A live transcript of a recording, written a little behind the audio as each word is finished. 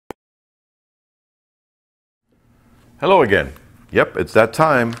Hello again. Yep, it's that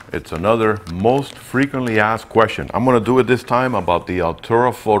time. It's another most frequently asked question. I'm going to do it this time about the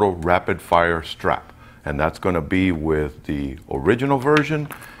Altura Photo Rapid Fire Strap. And that's going to be with the original version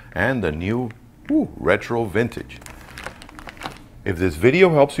and the new retro vintage. If this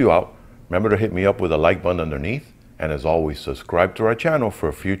video helps you out, remember to hit me up with a like button underneath. And as always, subscribe to our channel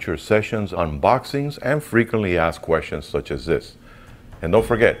for future sessions, unboxings, and frequently asked questions such as this. And don't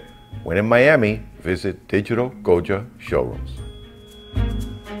forget, when in Miami, visit Digital Goja showrooms.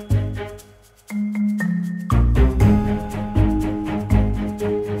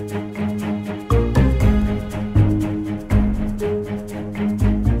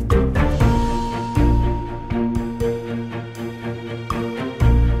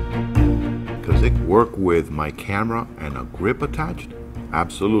 Does it work with my camera and a grip attached?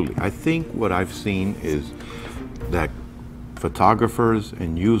 Absolutely. I think what I've seen is that photographers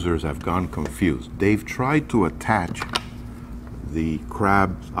and users have gone confused. They've tried to attach the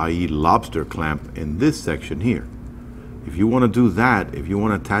crab, i.e. lobster clamp, in this section here. If you want to do that, if you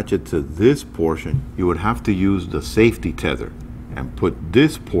want to attach it to this portion, you would have to use the safety tether and put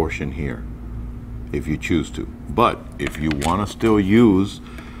this portion here if you choose to. But if you want to still use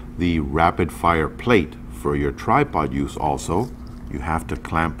the rapid fire plate for your tripod use also, you have to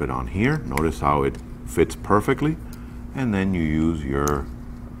clamp it on here. Notice how it fits perfectly. And then you use your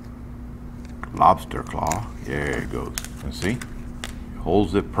lobster claw. There it goes. And see? It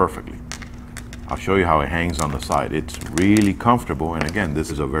holds it perfectly. I'll show you how it hangs on the side. It's really comfortable. And again,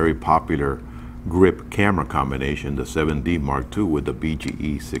 this is a very popular grip camera combination, the 7D Mark II with the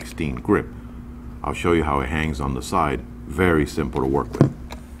BGE 16 grip. I'll show you how it hangs on the side. Very simple to work with.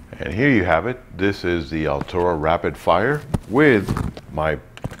 And here you have it. This is the Altura Rapid Fire with my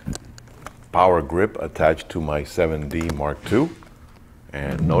power grip attached to my 7D Mark II.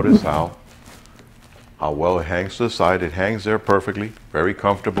 And notice how well it hangs to the side. It hangs there perfectly, very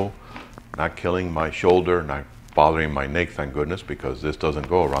comfortable, not killing my shoulder, not bothering my neck, thank goodness, because this doesn't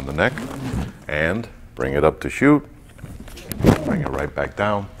go around the neck. And bring it up to shoot, bring it right back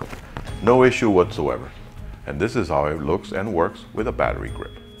down. No issue whatsoever. And this is how it looks and works with a battery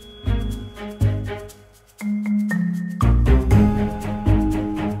grip.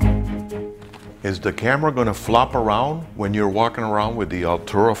 Is the camera going to flop around when you're walking around with the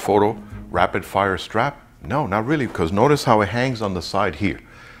Altura Photo Rapid Fire Strap? No, not really, because notice how it hangs on the side here.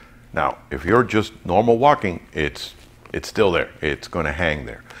 Now, if you're just normal walking, it's still there. It's going to hang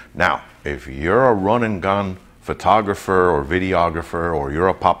there. Now, if you're a run and gun photographer or videographer, or you're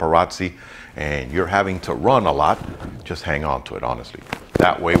a paparazzi and you're having to run a lot, just hang on to it, honestly.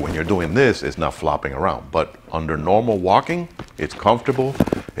 That way, when you're doing this, it's not flopping around. But under normal walking, it's comfortable.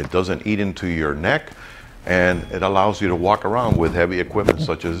 It doesn't eat into your neck, and it allows you to walk around with heavy equipment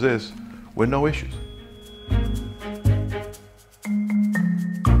such as this with no issues.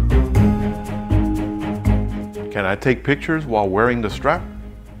 Can I take pictures while wearing the strap?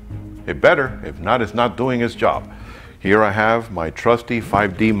 It better. If not, it's not doing its job. Here I have my trusty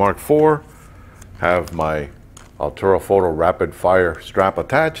 5D Mark IV, have my Altura Photo Rapid Fire strap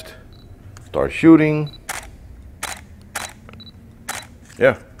attached. Start shooting.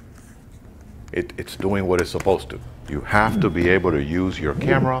 Yeah, it's doing what it's supposed to. You have to be able to use your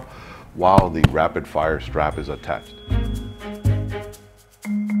camera while the rapid fire strap is attached.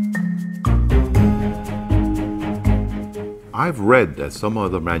 I've read that some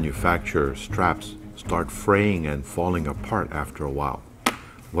other manufacturer straps start fraying and falling apart after a while.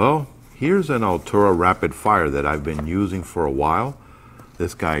 Well, here's an Altura Rapid Fire that I've been using for a while.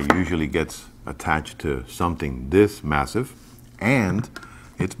 This guy usually gets attached to something this massive, and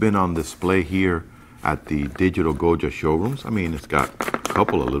it's been on display here at the Digital Goja showrooms. I mean, it's got a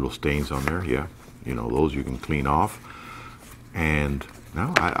couple of little stains on there. Yeah, you know, those you can clean off. And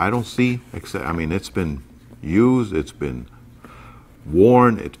now I don't see, except, I mean, it's been used, it's been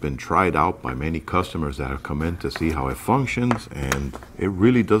worn, it's been tried out by many customers that have come in to see how it functions, and it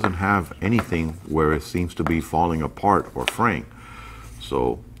really doesn't have anything where it seems to be falling apart or fraying.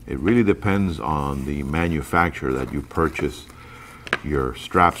 So it really depends on the manufacturer that you purchase your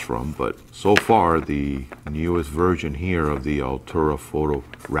straps from, but so far the newest version here of the Altura Photo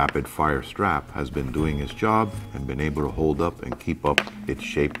Rapid Fire Strap has been doing its job and been able to hold up and keep up its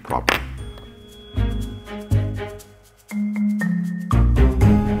shape properly.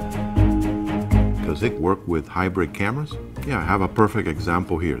 Does it work with hybrid cameras? Yeah, I have a perfect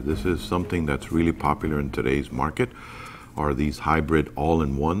example here. This is something that's really popular in today's market, are these hybrid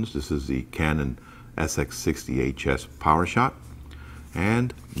all-in-ones. This is the Canon SX60HS PowerShot.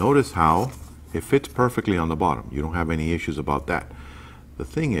 And notice how it fits perfectly on the bottom. You don't have any issues about that. The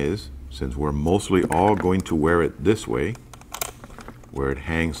thing is, since we're mostly all going to wear it this way, where it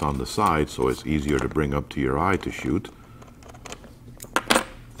hangs on the side so it's easier to bring up to your eye to shoot,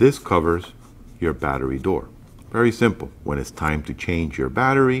 this covers your battery door. Very simple. When it's time to change your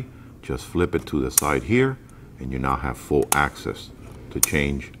battery, just flip it to the side here, and you now have full access to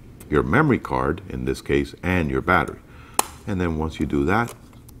change your memory card, in this case, and your battery. And then once you do that,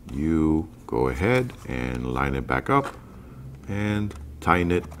 you go ahead and line it back up and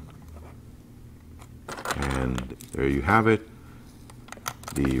tighten it. And there you have it.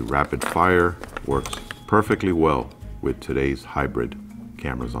 The rapid fire works perfectly well with today's hybrid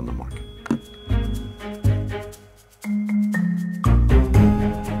cameras on the market.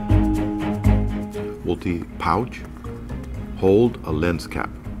 Multi-pouch, hold a lens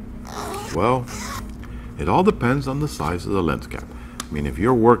cap. Well, it all depends on the size of the lens cap. I mean, if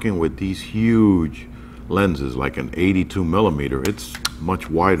you're working with these huge lenses like an 82 millimeter, it's much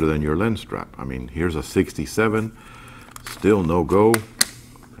wider than your lens strap. I mean, here's a 67, still no go.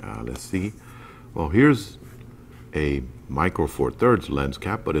 Let's see. Well, here's a micro four thirds lens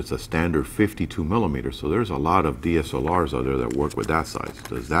cap, but it's a standard 52 millimeter. So there's a lot of DSLRs out there that work with that size.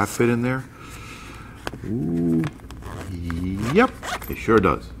 Does that fit in there? Ooh, yep, it sure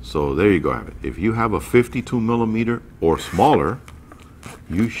does. So there you go, have it. If you have a 52 millimeter or smaller,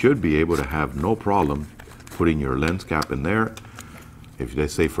 you should be able to have no problem putting your lens cap in there. If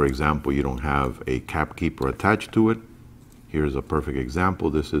let's say, for example, you don't have a cap keeper attached to it, here's a perfect example.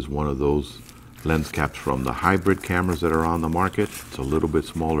 This is one of those lens caps from the hybrid cameras that are on the market. It's a little bit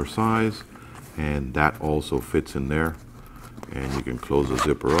smaller size, and that also fits in there. And you can close the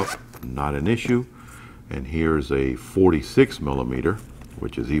zipper up, not an issue. And here's a 46 millimeter,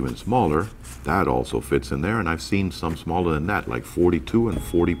 which is even smaller. That also fits in there, and I've seen some smaller than that, like 42 and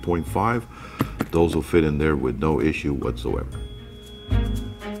 40.5. Those will fit in there with no issue whatsoever.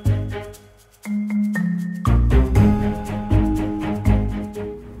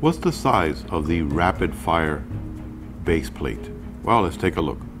 What's the size of the rapid fire base plate? Well, let's take a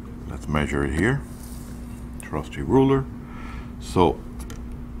look. Let's measure it here. Trusty ruler. So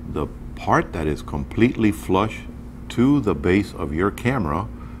the part that is completely flush to the base of your camera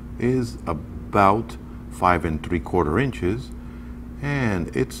is about 5 3/4 inches,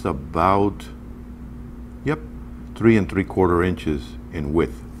 and it's about 3 3/4 inches in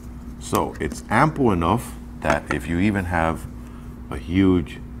width. So it's ample enough that if you even have a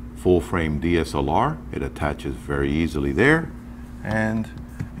huge full frame DSLR, it attaches very easily there. And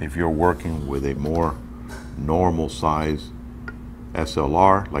if you're working with a more normal size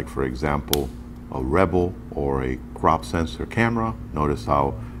SLR, like for example a Rebel or a crop sensor camera, notice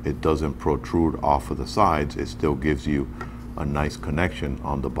how it doesn't protrude off of the sides. It still gives you a nice connection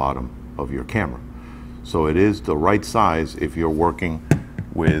on the bottom of your camera. So it is the right size if you're working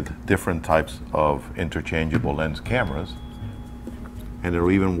with different types of interchangeable lens cameras, and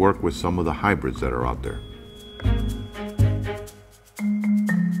it'll even work with some of the hybrids that are out there.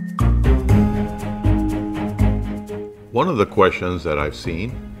 One of the questions that I've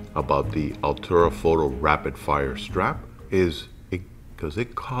seen about the Altura Photo rapid fire strap is, does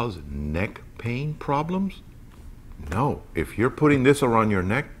it cause neck pain problems? No, if you're putting this around your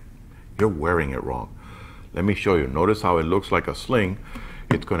neck, you're wearing it wrong. Let me show you. Notice how it looks like a sling.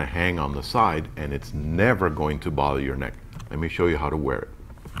 It's going to hang on the side, and it's never going to bother your neck. Let me show you how to wear it.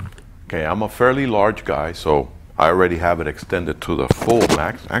 Okay, I'm a fairly large guy, so I already have it extended to the full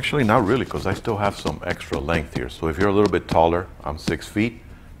max. Actually, not really, because I still have some extra length here. So if you're a little bit taller, I'm 6 feet,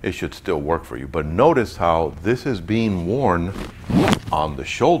 it should still work for you. But notice how this is being worn on the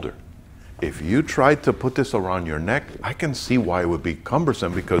shoulder. If you tried to put this around your neck, I can see why it would be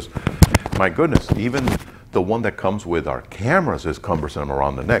cumbersome, because my goodness, even the one that comes with our cameras is cumbersome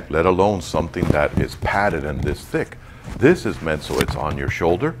around the neck, let alone something that is padded and this thick. This is meant so it's on your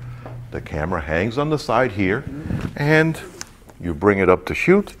shoulder. The camera hangs on the side here, and you bring it up to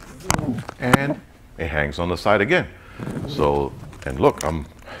shoot, and it hangs on the side again. So, and look,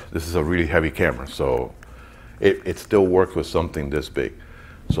 this is a really heavy camera, so it still works with something this big.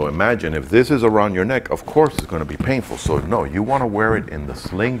 So imagine if this is around your neck, of course it's going to be painful. So no, you want to wear it in the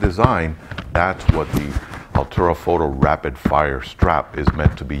sling design. That's what the Altura Photo rapid fire strap is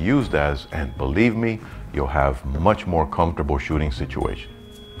meant to be used as, and believe me, you'll have much more comfortable shooting situation.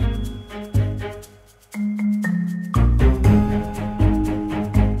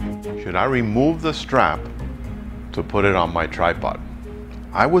 Should I remove the strap to put it on my tripod?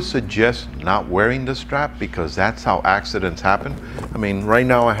 I would suggest not wearing the strap, because that's how accidents happen. I mean, right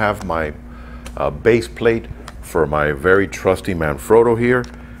now I have my base plate for my very trusty Manfrotto here,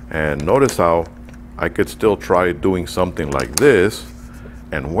 and notice how I could still try doing something like this,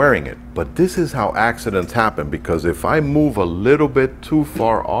 and wearing it. But this is how accidents happen, because if I move a little bit too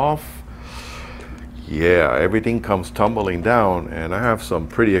far off, yeah, everything comes tumbling down, and I have some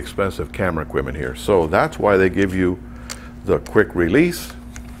pretty expensive camera equipment here. So that's why they give you the quick release,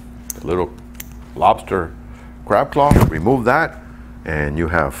 a little lobster crab claw. Remove that and you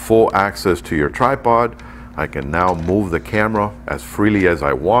have full access to your tripod. I can now move the camera as freely as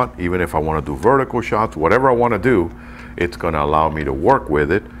I want. Even if I want to do vertical shots, whatever I want to do, it's going to allow me to work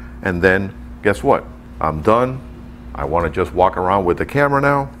with it. And then guess what? I'm done. I want to just walk around with the camera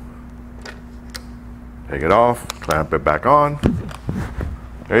now. Take it off, clamp it back on.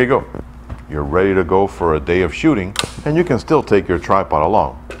 There you go. You're ready to go for a day of shooting, and you can still take your tripod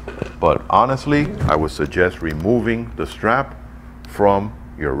along. But honestly, I would suggest removing the strap from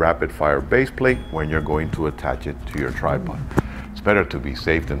your rapid fire base plate when you're going to attach it to your tripod. It's better to be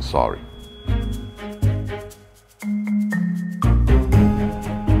safe than sorry.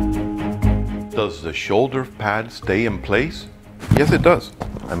 Does the shoulder pad stay in place? Yes, it does.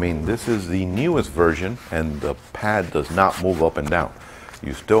 I mean, this is the newest version and the pad does not move up and down.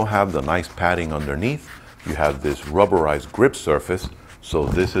 You still have the nice padding underneath. You have this rubberized grip surface, so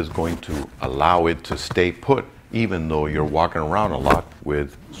this is going to allow it to stay put even though you're walking around a lot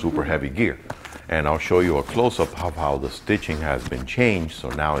with super heavy gear. And I'll show you a close-up of how the stitching has been changed, so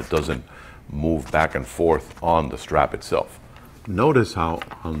now it doesn't move back and forth on the strap itself. Notice how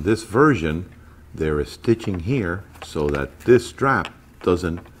on this version there is stitching here so that this strap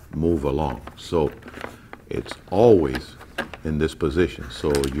doesn't move along. So it's always in this position.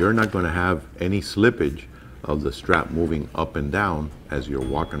 So you're not going to have any slippage of the strap moving up and down as you're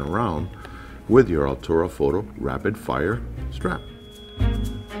walking around with your Altura Photo rapid fire strap.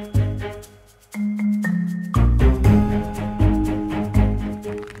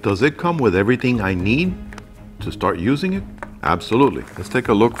 Does it come with everything I need to start using it? Absolutely. Let's take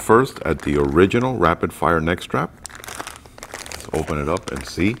a look first at the original rapid fire neck strap. Let's open it up and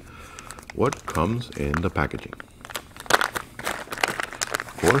see what comes in the packaging.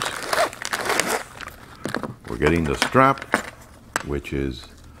 Of course, we're getting the strap, which is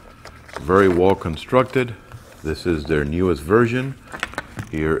very well constructed. This is their newest version.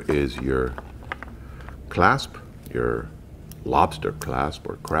 Here is your clasp, your lobster clasp,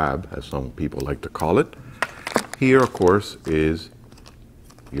 or crab as some people like to call it. Here, of course, is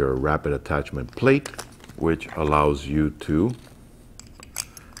your rapid attachment plate, which allows you to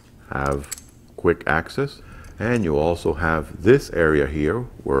have quick access. And you also have this area here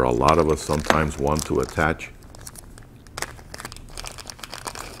where a lot of us sometimes want to attach.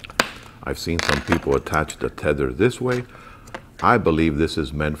 I've seen some people attach the tether this way. I believe this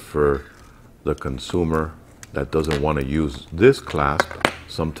is meant for the consumer that doesn't want to use this clasp.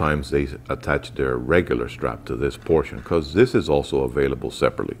 Sometimes they attach their regular strap to this portion because this is also available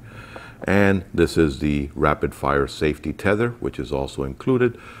separately. And this is the rapid fire safety tether, which is also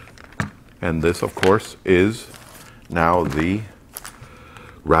included. And this, of course, is now the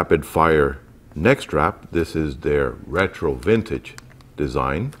rapid fire neck strap. This is their retro vintage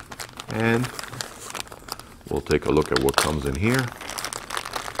design. And we'll take a look at what comes in here.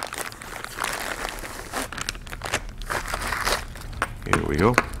 Here we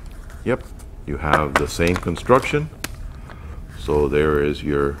go. Yep, you have the same construction. So there is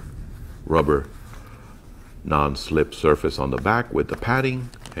your rubber non-slip surface on the back with the padding,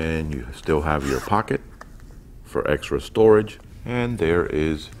 and you still have your pocket for extra storage. And there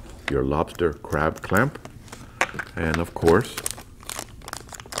is your lobster crab clamp. And of course,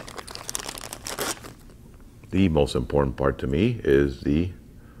 the most important part to me is the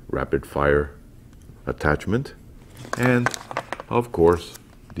rapid fire attachment. And of course,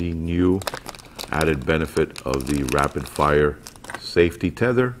 the new added benefit of the rapid fire safety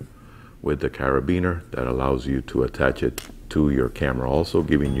tether with the carabiner that allows you to attach it to your camera, also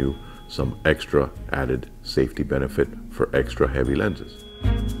giving you some extra added safety benefit for extra heavy lenses.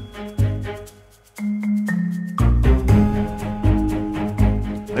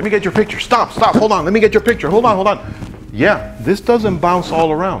 Let me get your picture. Stop, hold on. Let me get your picture. Hold on. Yeah, this doesn't bounce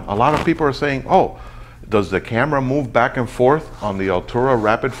all around. A lot of people are saying, oh, does the camera move back and forth on the Altura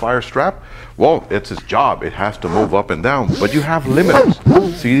rapid fire strap? Well, it's its job. It has to move up and down, but you have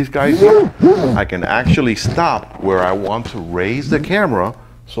limiters. See these guys here? I can actually stop where I want to raise the camera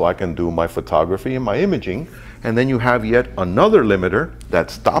so I can do my photography and my imaging. And then you have yet another limiter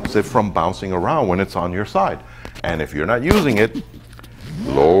that stops it from bouncing around when it's on your side. And if you're not using it,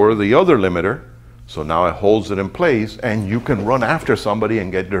 lower the other limiter, so now it holds it in place and you can run after somebody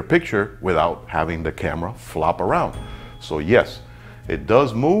and get their picture without having the camera flop around. So yes, it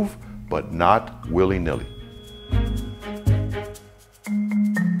does move, but not willy-nilly.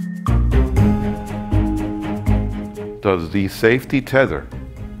 does the safety tether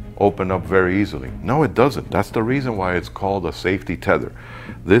open up very easily? No, it doesn't. That's the reason why it's called a safety tether.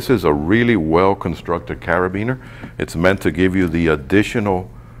 This is a really well constructed carabiner. It's meant to give you the additional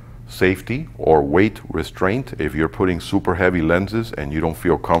safety or weight restraint if you're putting super heavy lenses and you don't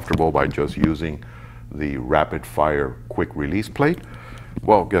feel comfortable by just using the rapid fire quick release plate.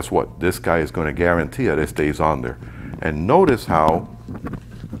 Well, guess what? This guy is going to guarantee that it stays on there. And notice how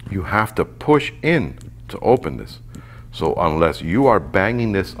you have to push in to open this. So unless you are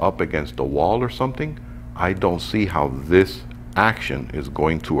banging this up against the wall or something, I don't see how this action is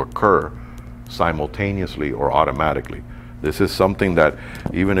going to occur simultaneously or automatically. This is something that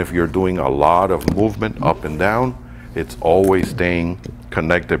even if you're doing a lot of movement up and down, it's always staying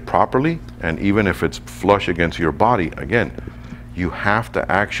connected properly. And even if it's flush against your body, again, you have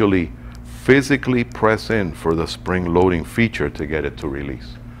to actually physically press in for the spring loading feature to get it to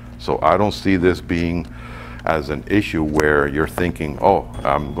release. So I don't see this being as an issue where you're thinking, oh,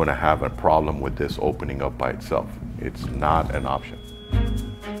 I'm going to have a problem with this opening up by itself. It's not an option.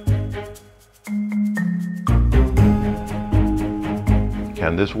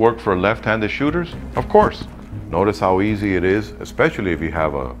 Can this work for left-handed shooters? Of course. Notice how easy it is, especially if you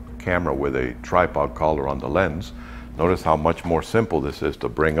have a camera with a tripod collar on the lens. Notice how much more simple this is to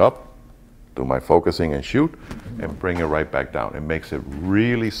bring up, do my focusing and shoot, and bring it right back down. It makes it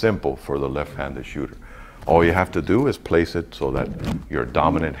really simple for the left-handed shooter. All you have to do is place it so that your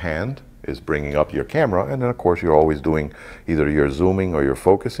dominant hand is bringing up your camera, and then of course you're always doing either your zooming or your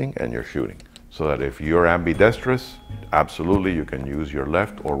focusing and your shooting. So that if you're ambidextrous, absolutely you can use your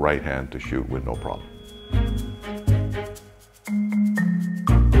left or right hand to shoot with no problem.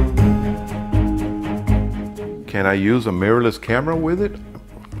 Can I use a mirrorless camera with it?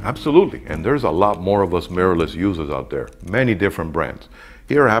 Absolutely, and there's a lot more of us mirrorless users out there, many different brands.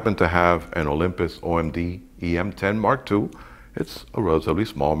 Here I happen to have an Olympus OMD EM10 Mark II. It's a relatively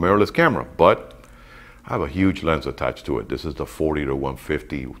small mirrorless camera, but I have a huge lens attached to it. This is the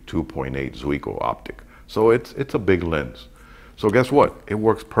 40-150 2.8 Zuiko optic. So it's a big lens. So guess what? It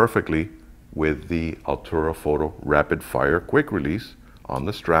works perfectly with the Altura Photo rapid fire quick release on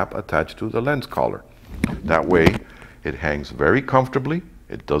the strap attached to the lens collar. That way it hangs very comfortably.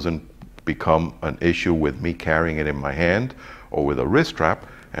 It doesn't become an issue with me carrying it in my hand or with a wrist strap,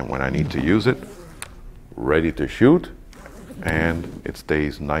 and when I need to use it, ready to shoot, and it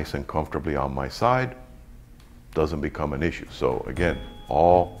stays nice and comfortably on my side, doesn't become an issue. So again,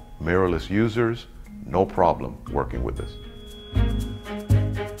 all mirrorless users, no problem working with this.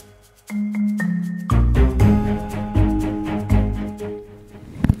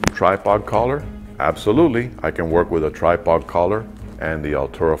 Tripod collar, absolutely. I can work with a tripod collar and the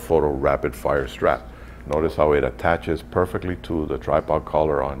Altura Photo rapid fire strap. Notice how it attaches perfectly to the tripod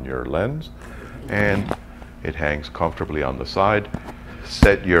collar on your lens, and it hangs comfortably on the side.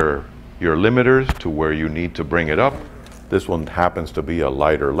 Set your limiters to where you need to bring it up. This one happens to be a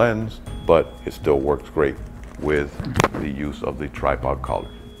lighter lens, but it still works great with the use of the tripod collar.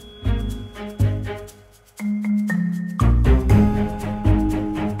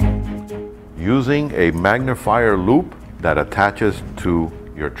 Using a magnifier loop that attaches to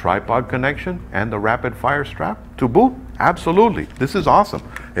your tripod connection and the rapid fire strap to boot, absolutely. This is awesome.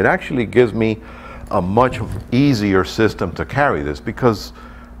 It actually gives me a much easier system to carry this because,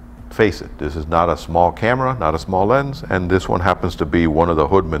 face it, this is not a small camera, not a small lens, and this one happens to be one of the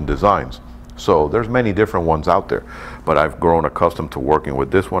Hoodman designs. So there's many different ones out there, but I've grown accustomed to working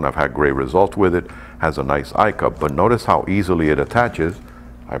with this one. I've had great results with it. Has a nice eye cup, but notice how easily it attaches.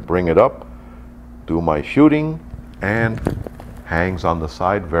 I bring it up, do my shooting, and hangs on the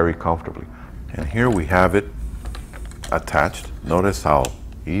side very comfortably. And here we have it attached. Notice how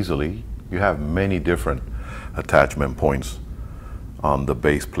easily you have many different attachment points on the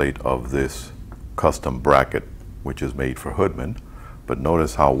base plate of this custom bracket, which is made for Hoodman. But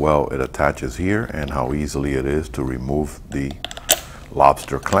notice how well it attaches here and how easily it is to remove the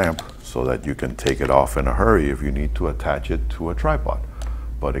lobster clamp so that you can take it off in a hurry if you need to attach it to a tripod.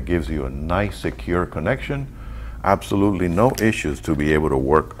 But it gives you a nice secure connection. Absolutely no issues to be able to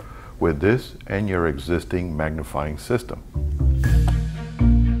work with this and your existing magnifying system.